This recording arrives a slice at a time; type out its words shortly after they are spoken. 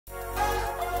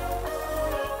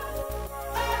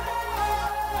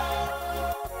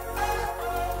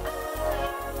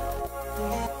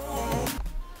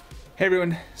Hey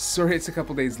everyone, sorry it's a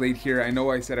couple days late here. I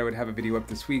know I said I would have a video up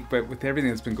this week, but with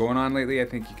everything that's been going on lately, I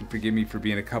think you can forgive me for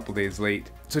being a couple days late.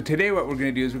 So today what we're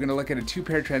going to do is we're going to look at a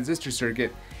two-pair transistor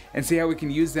circuit and see how we can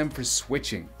use them for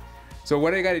switching. So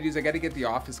what I got to do is I got to get the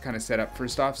office kind of set up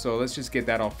first off, so let's just get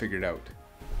that all figured out.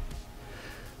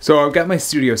 So I've got my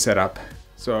studio set up.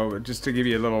 So just to give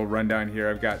you a little rundown here,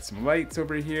 I've got some lights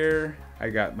over here,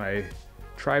 I got my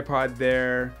tripod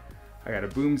there, I got a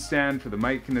boom stand for the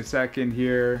mic in a second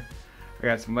here, I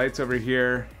got some lights over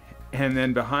here, and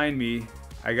then behind me,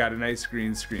 I got a nice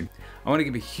green screen. I want to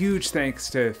give a huge thanks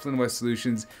to Flynn West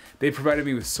Solutions. They provided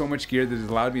me with so much gear that has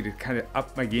allowed me to kind of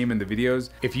up my game in the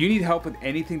videos. If you need help with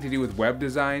anything to do with web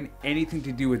design, anything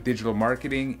to do with digital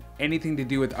marketing, anything to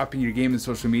do with upping your game in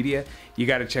social media, you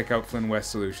got to check out Flynn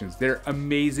West Solutions. They're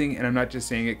amazing, and I'm not just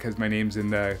saying it because my name's in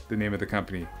the name of the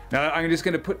company. Now I'm just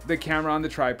going to put the camera on the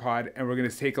tripod, and we're going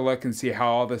to take a look and see how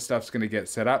all this stuff's going to get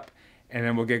set up, and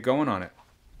then we'll get going on it.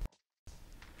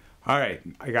 All right,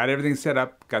 I got everything set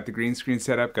up, got the green screen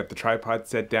set up, got the tripod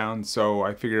set down, so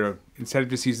I figure instead of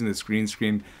just using this green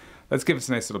screen, let's give us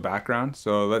a nice little background.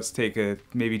 So let's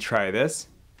maybe try this.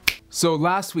 So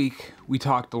last week, we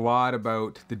talked a lot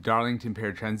about the Darlington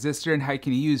pair transistor and how you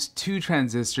can use two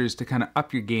transistors to kind of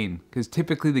up your gain, because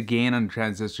typically the gain on a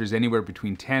transistor is anywhere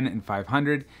between 10 and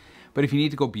 500. But if you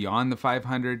need to go beyond the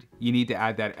 500, you need to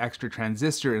add that extra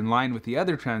transistor in line with the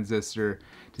other transistor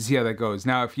to see how that goes.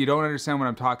 Now, if you don't understand what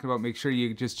I'm talking about, make sure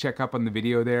you just check up on the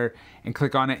video there and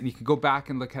click on it, and you can go back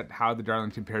and look at how the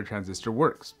Darlington pair transistor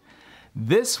works.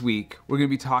 This week, we're going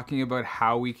to be talking about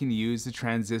how we can use the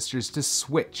transistors to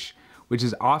switch, which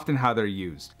is often how they're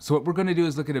used. So what we're going to do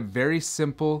is look at a very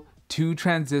simple two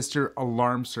transistor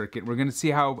alarm circuit. We're going to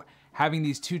see how having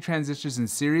these two transistors in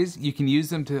series, you can use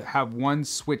them to have one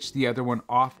switch the other one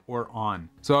off or on.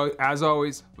 So as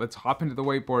always, let's hop into the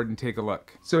whiteboard and take a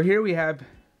look. So here we have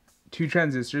two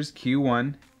transistors,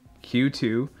 Q1,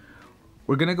 Q2.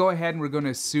 We're gonna go ahead and we're gonna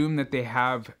assume that they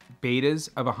have betas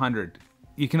of 100.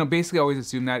 You can basically always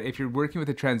assume that. If you're working with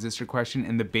a transistor question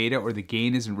and the beta or the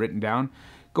gain isn't written down,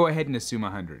 go ahead and assume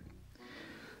 100.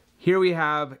 Here we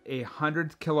have a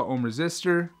 100 kilo ohm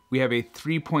resistor. We have a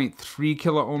 3.3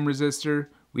 kilo ohm resistor.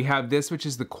 We have this, which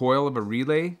is the coil of a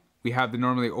relay. We have the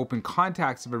normally open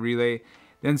contacts of a relay,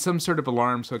 then some sort of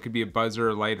alarm, so it could be a buzzer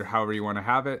or light or however you want to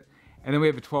have it. And then we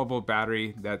have a 12 volt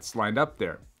battery that's lined up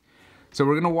there. So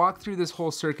we're gonna walk through this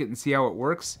whole circuit and see how it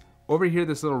works. Over here,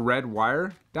 this little red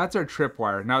wire, that's our trip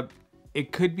wire. Now,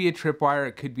 it could be a trip wire,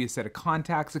 it could be a set of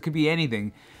contacts, it could be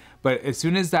anything. But as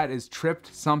soon as that is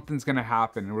tripped, something's gonna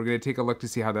happen, and we're gonna take a look to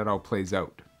see how that all plays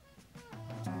out.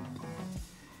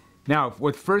 Now,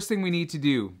 what first thing we need to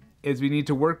do is we need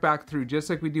to work back through just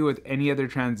like we do with any other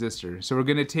transistor. So we're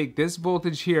gonna take this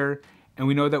voltage here, and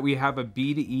we know that we have a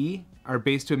B to E. Our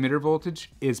base to emitter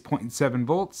voltage is 0.7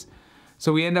 volts.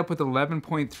 So we end up with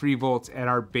 11.3 volts at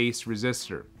our base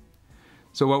resistor.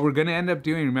 So what we're gonna end up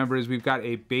doing, remember, is we've got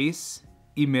a base,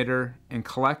 emitter, and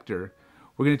collector.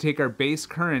 We're going to take our base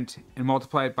current and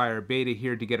multiply it by our beta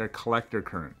here to get our collector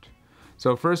current.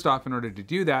 So first off, in order to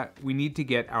do that, we need to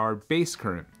get our base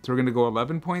current. So we're going to go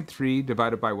 11.3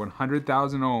 divided by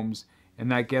 100,000 ohms,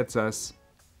 and that gets us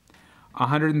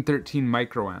 113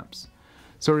 microamps.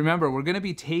 So remember, we're going to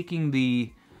be taking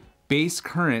the base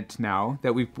current now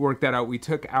that we've worked that out. We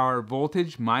took our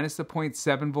voltage minus the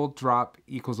 0.7 volt drop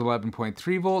equals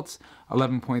 11.3 volts.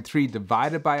 11.3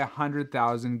 divided by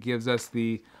 100,000 gives us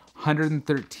the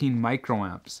 113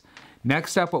 microamps.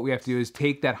 Next up, what we have to do is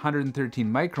take that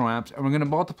 113 microamps and we're going to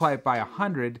multiply it by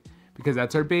 100 because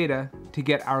that's our beta to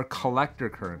get our collector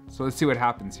current. So let's see what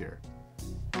happens here.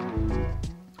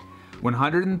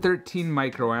 113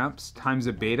 microamps times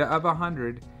a beta of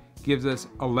 100 gives us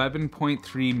 11.3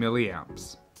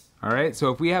 milliamps. All right,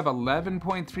 so if we have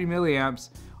 11.3 milliamps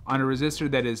on a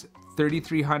resistor that is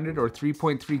 3300 or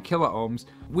 3.3 kilo ohms,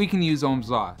 we can use Ohm's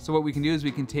law. So what we can do is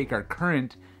we can take our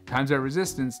current times our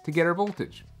resistance to get our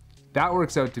voltage. That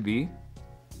works out to be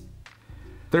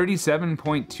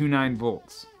 37.29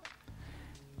 volts.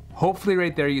 Hopefully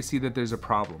right there you see that there's a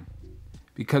problem,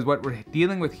 because what we're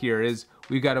dealing with here is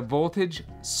we've got a voltage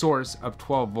source of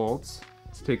 12 volts.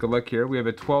 Let's take a look here. We have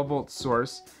a 12 volt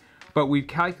source, but we've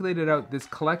calculated out this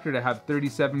collector to have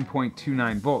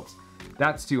 37.29 volts.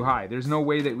 That's too high. There's no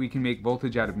way that we can make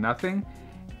voltage out of nothing.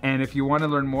 And if you want to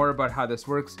learn more about how this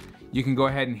works, you can go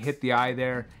ahead and hit the I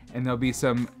there, and there'll be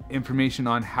some information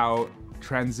on how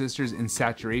transistors in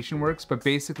saturation works. But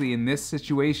basically in this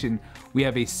situation, we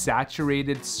have a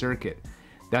saturated circuit.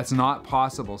 That's not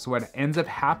possible. So what ends up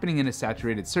happening in a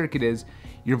saturated circuit is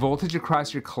your voltage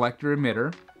across your collector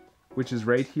emitter, which is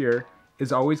right here,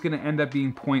 is always going to end up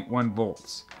being 0.1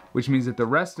 volts, which means that the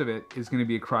rest of it is going to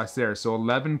be across there. So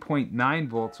 11.9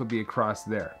 volts will be across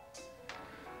there.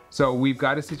 So we've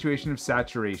got a situation of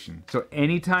saturation. So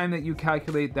anytime that you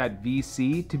calculate that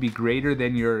VC to be greater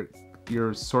than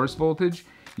your source voltage,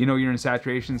 you know you're in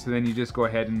saturation, so then you just go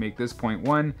ahead and make this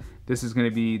 0.1. This is going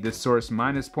to be the source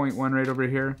minus 0.1 right over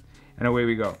here, and away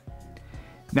we go.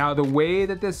 Now the way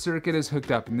that this circuit is hooked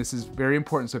up, and this is very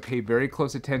important, so pay very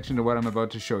close attention to what I'm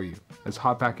about to show you. Let's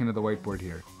hop back into the whiteboard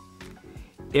here.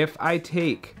 If I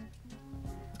take,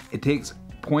 it takes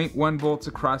 0.1 volts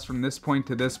across from this point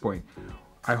to this point.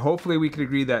 Hopefully we could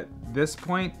agree that this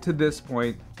point to this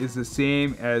point is the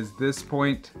same as this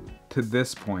point to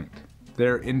this point.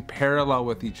 They're in parallel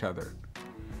with each other.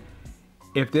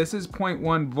 If this is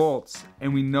 0.1 volts,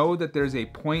 and we know that there's a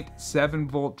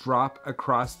 0.7 volt drop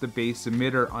across the base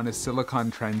emitter on a silicon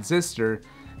transistor,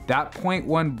 that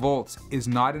 0.1 volts is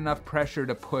not enough pressure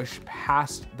to push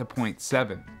past the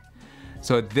 0.7.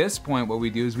 So at this point, what we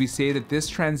do is we say that this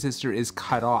transistor is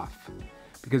cut off,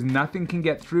 because nothing can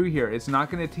get through here. It's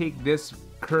not going to take this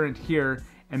current here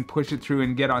and push it through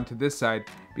and get onto this side,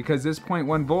 because this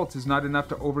 0.1 volts is not enough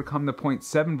to overcome the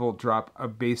 0.7 volt drop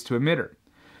of base to emitter.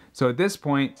 So at this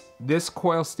point, this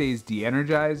coil stays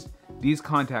de-energized, these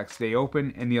contacts stay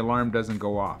open, and the alarm doesn't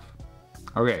go off.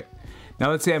 Okay,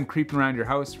 now let's say I'm creeping around your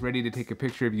house, ready to take a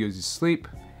picture of you as you sleep,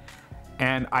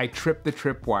 and I trip the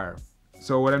tripwire.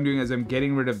 So what I'm doing is I'm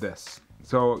getting rid of this.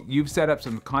 So you've set up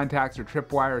some contacts or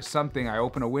tripwire or something, I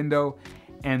open a window,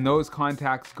 and those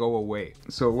contacts go away.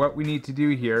 So what we need to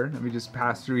do here, let me just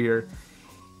pass through here,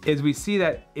 is we see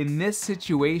that in this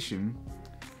situation,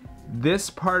 this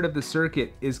part of the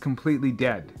circuit is completely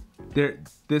dead.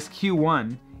 This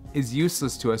Q1 is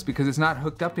useless to us because it's not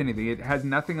hooked up to anything. It has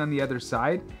nothing on the other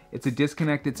side. It's a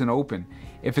disconnect, it's an open.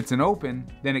 If it's an open,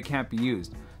 then it can't be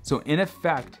used. So in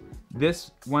effect,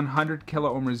 this 100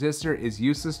 kilo ohm resistor is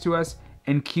useless to us,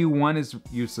 and Q1 is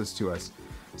useless to us.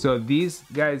 So these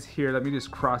guys here, let me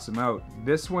just cross them out.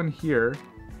 This one here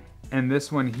and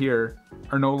this one here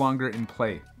are no longer in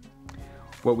play.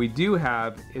 What we do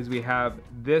have is we have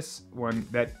this one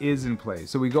that is in play.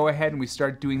 So we go ahead and we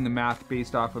start doing the math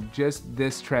based off of just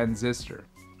this transistor.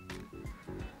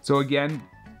 So again,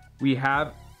 we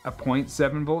have a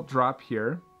 0.7 volt drop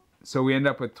here. So we end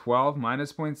up with 12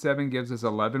 minus 0.7 gives us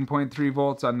 11.3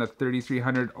 volts on the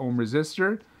 3300 ohm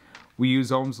resistor. We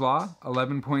use Ohm's law,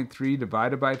 11.3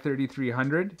 divided by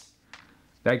 3300.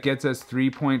 That gets us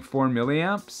 3.4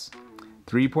 milliamps.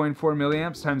 3.4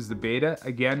 milliamps times the beta.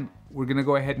 Again, we're gonna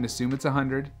go ahead and assume it's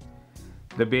 100.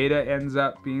 The beta ends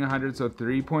up being 100, so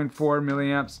 3.4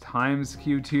 milliamps times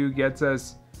Q2 gets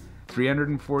us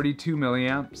 342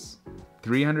 milliamps.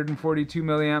 342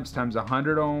 milliamps times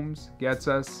 100 ohms gets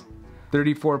us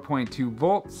 34.2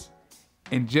 volts.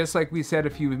 And just like we said a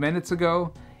few minutes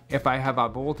ago, if I have a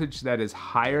voltage that is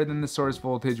higher than the source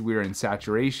voltage, we're in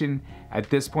saturation. At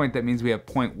this point, that means we have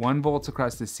 0.1 volts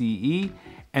across the CE,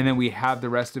 and then we have the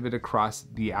rest of it across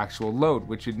the actual load,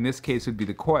 which in this case would be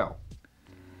the coil.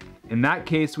 In that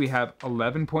case, we have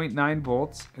 11.9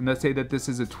 volts, and let's say that this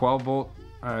is a 12 volt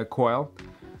coil.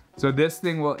 So this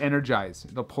thing will energize.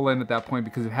 It'll pull in at that point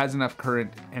because it has enough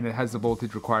current and it has the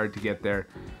voltage required to get there.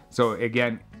 So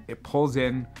again, it pulls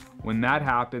in. When that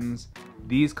happens,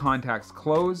 these contacts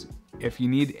close. If you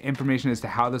need information as to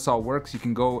how this all works, you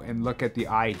can go and look at the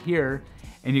eye here,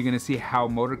 and you're gonna see how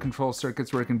motor control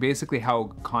circuits work and basically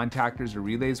how contactors or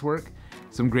relays work.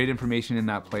 Some great information in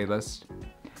that playlist.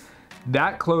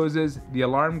 That closes, the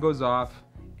alarm goes off,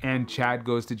 and Chad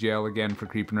goes to jail again for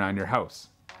creeping around your house.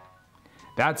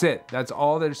 That's it, that's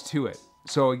all there's to it.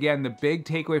 So again, the big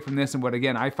takeaway from this, and what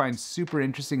again I find super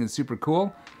interesting and super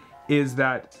cool, is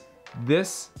that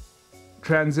this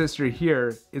transistor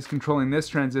here is controlling this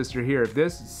transistor here. If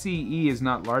this CE is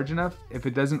not large enough, if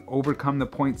it doesn't overcome the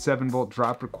 0.7 volt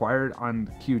drop required on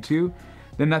Q2,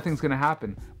 then nothing's gonna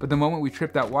happen. But the moment we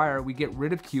trip that wire, we get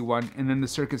rid of Q1, and then the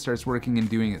circuit starts working and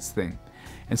doing its thing.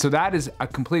 And so that is a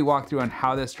complete walkthrough on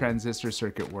how this transistor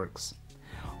circuit works.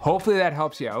 Hopefully that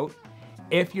helps you out.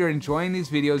 If you're enjoying these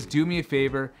videos, do me a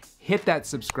favor, hit that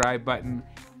subscribe button,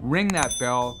 ring that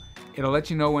bell. It'll let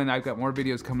you know when I've got more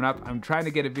videos coming up. I'm trying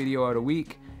to get a video out a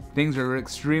week. Things are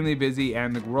extremely busy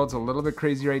and the world's a little bit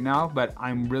crazy right now, but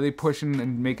I'm really pushing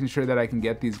and making sure that I can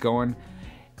get these going.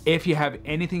 If you have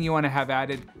anything you want to have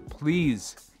added,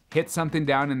 please hit something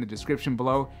down in the description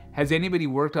below. Has anybody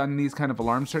worked on these kind of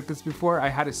alarm circuits before? I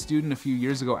had a student a few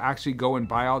years ago actually go and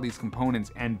buy all these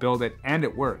components and build it, and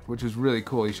it worked, which was really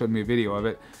cool. He showed me a video of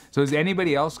it. So has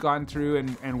anybody else gone through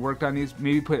and worked on these?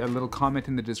 Maybe put a little comment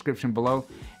in the description below.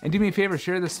 And do me a favor,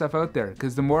 share this stuff out there,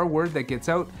 because the more word that gets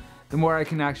out, the more I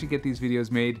can actually get these videos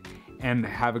made and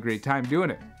have a great time doing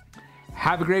it.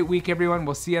 Have a great week, everyone.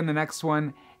 We'll see you on the next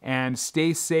one, and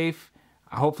stay safe.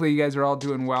 Hopefully you guys are all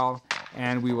doing well,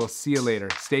 and we will see you later.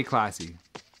 Stay classy.